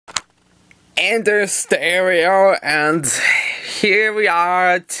Ender stereo, and here we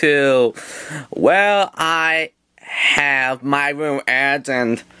are to, well, I have my room at,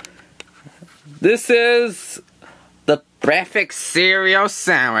 and this is the breakfast cereal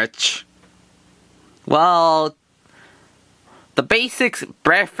sandwich. Well, the basic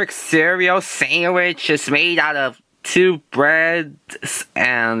breakfast cereal sandwich is made out of 2 breads,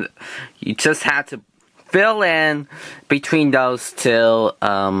 and you just have to fill in between those 2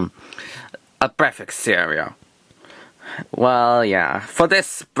 a breakfast cereal. Well, yeah, for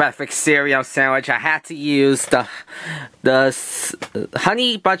this breakfast cereal sandwich, I had to use the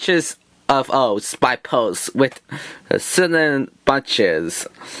honey bunches of oats by Post with cinnamon bunches,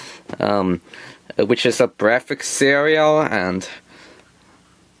 which is a breakfast cereal, and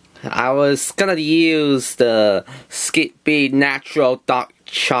I was gonna use the Skippy natural dark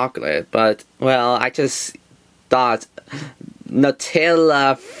chocolate, but, well, I just thought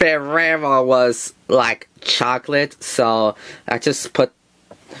Nutella Ferrero was like chocolate, so I just put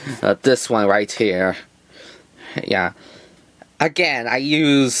this one right here. Yeah. Again, I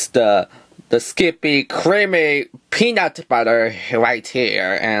used the Skippy Creamy Peanut Butter right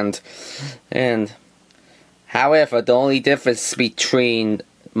here, and however, the only difference between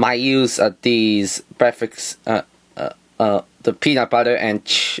my use of these breakfast the peanut butter and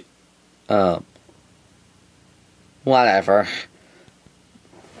whatever.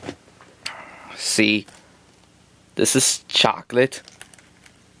 See, this is chocolate.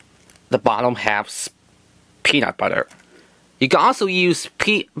 The bottom half's peanut butter. You can also use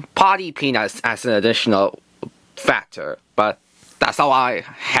potty peanuts as an additional factor, but that's all I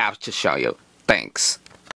have to show you. Thanks.